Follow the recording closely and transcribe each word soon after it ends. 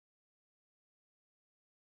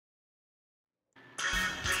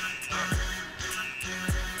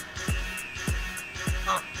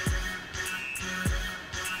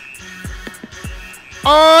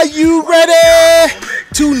Are you ready?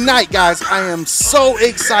 Tonight, guys, I am so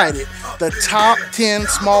excited. The top 10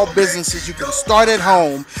 small businesses you can start at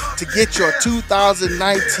home to get your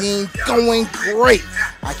 2019 going great.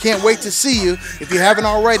 I can't wait to see you. If you haven't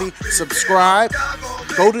already, subscribe,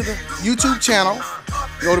 go to the YouTube channel,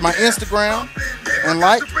 go to my Instagram, and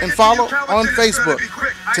like and follow on Facebook.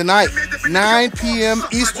 Tonight, 9 p.m.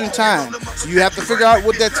 Eastern Time. So you have to figure out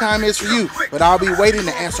what that time is for you. But I'll be waiting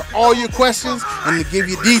to answer all your questions and to give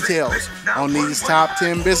you details on these top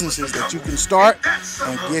 10 businesses that you can start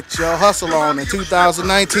and get your hustle on in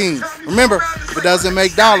 2019. Remember, if it doesn't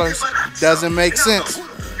make dollars, it doesn't make sense.